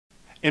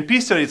In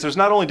peace studies, there's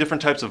not only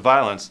different types of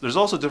violence, there's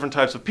also different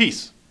types of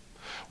peace.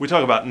 We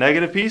talk about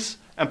negative peace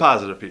and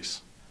positive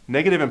peace.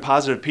 Negative and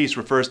positive peace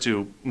refers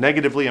to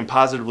negatively and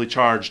positively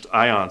charged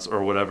ions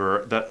or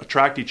whatever that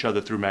attract each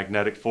other through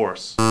magnetic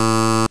force.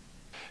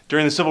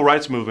 During the Civil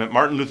Rights Movement,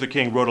 Martin Luther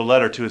King wrote a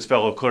letter to his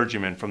fellow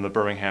clergymen from the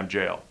Birmingham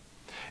jail.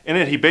 In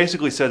it, he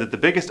basically said that the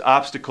biggest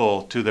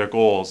obstacle to their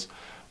goals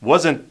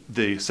wasn't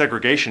the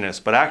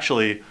segregationists, but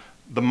actually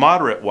the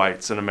moderate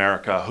whites in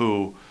America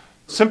who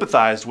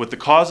sympathized with the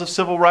cause of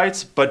civil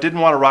rights but didn't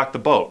want to rock the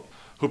boat,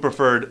 who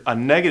preferred a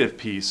negative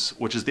peace,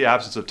 which is the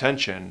absence of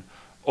tension,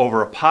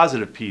 over a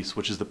positive peace,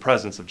 which is the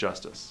presence of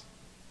justice.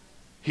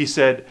 He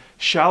said,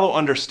 shallow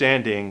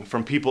understanding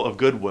from people of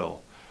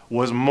goodwill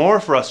was more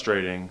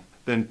frustrating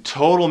than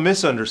total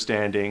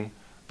misunderstanding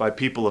by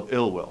people of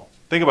ill will.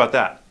 Think about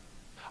that.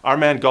 Our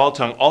man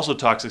Galtung also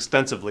talks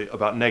extensively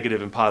about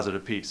negative and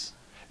positive peace.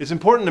 It's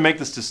important to make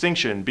this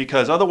distinction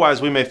because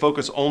otherwise we may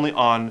focus only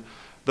on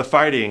the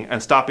fighting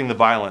and stopping the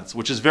violence,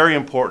 which is very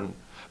important.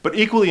 But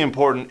equally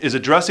important is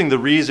addressing the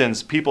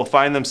reasons people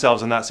find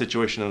themselves in that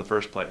situation in the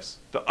first place.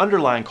 The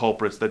underlying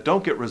culprits that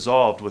don't get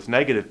resolved with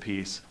negative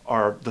peace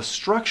are the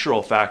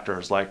structural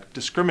factors like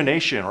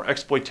discrimination or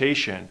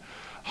exploitation,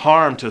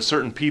 harm to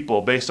certain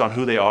people based on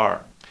who they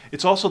are.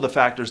 It's also the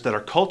factors that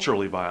are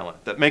culturally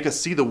violent, that make us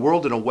see the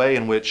world in a way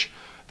in which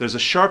there's a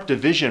sharp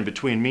division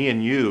between me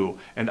and you,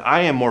 and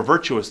I am more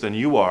virtuous than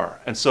you are,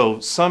 and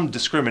so some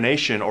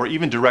discrimination or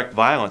even direct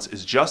violence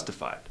is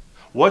justified.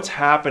 What's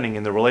happening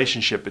in the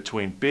relationship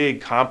between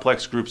big,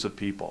 complex groups of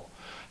people?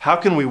 How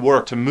can we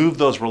work to move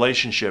those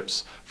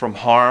relationships from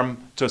harm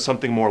to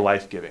something more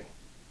life-giving?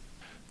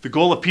 The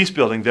goal of peace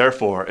building,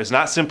 therefore, is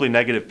not simply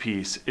negative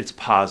peace, it's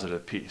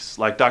positive peace.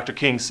 Like Dr.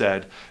 King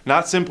said,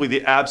 not simply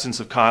the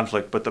absence of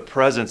conflict, but the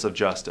presence of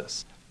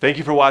justice. Thank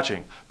you for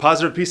watching.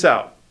 Positive peace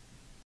out.